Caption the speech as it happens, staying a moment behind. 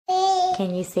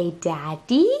Can you say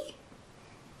daddy?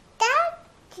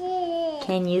 Daddy.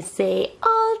 Can you say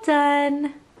all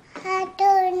done?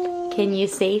 Daddy. Can you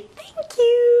say thank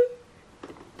you?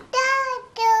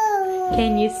 Daddy.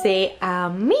 Can you say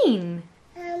amen?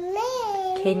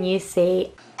 Amen. Can you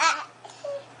say...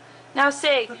 Now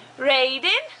say Raiden.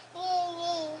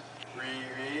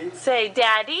 Riri. Say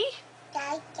daddy.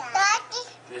 Daddy.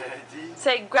 Daddy.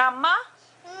 Say grandma.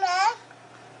 Mom.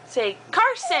 Say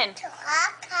Carson.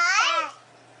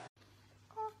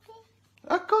 Cookie.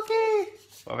 A cookie.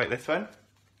 What about this one?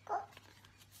 What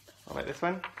about this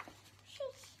one?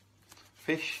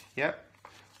 Fish. Yep.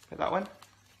 What about that one?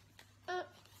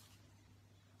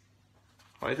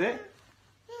 What is it?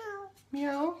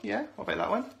 Meow. Yeah. What about that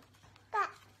one?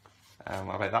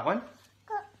 What about that one?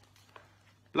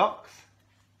 Blocks.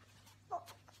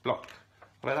 Block.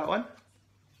 What about that one?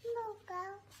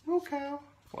 Moo cow.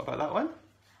 What about that one?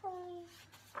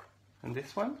 And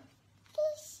this one?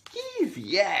 Keys.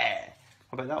 Yeah.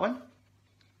 What about that one?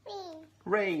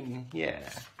 Rain. Yeah.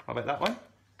 What about that one?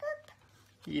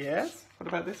 Yes. What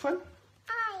about this one?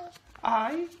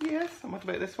 Eye. Yes. And what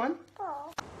about this one?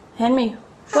 Henry,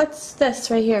 what's this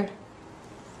right here?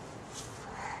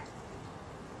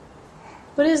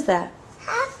 What is that?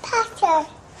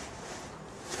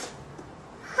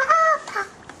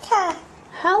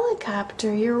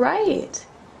 Helicopter, you're right.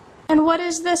 And what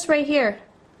is this right here?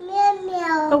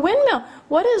 A windmill.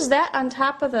 What is that on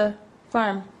top of the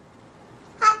farm?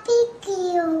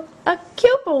 A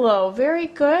cupola. Very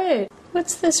good.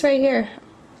 What's this right here?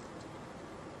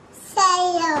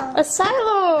 A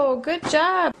silo. Good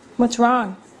job. What's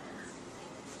wrong?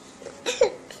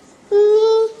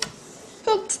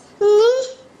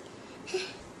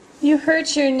 You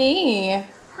hurt your knee.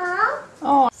 Huh?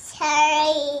 Oh,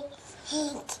 Sorry.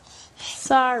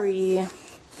 sorry.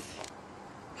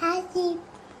 Happy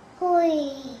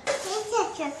boy.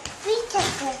 Big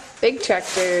tractor. Big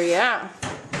tractor, yeah.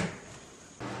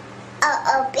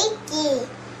 Biggie.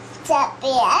 The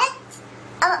bed.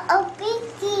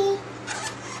 Biggie.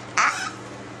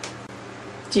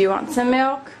 Do you want some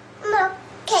milk?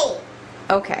 Okay.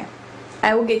 Okay.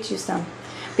 I will get you some.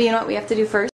 But you know what we have to do first?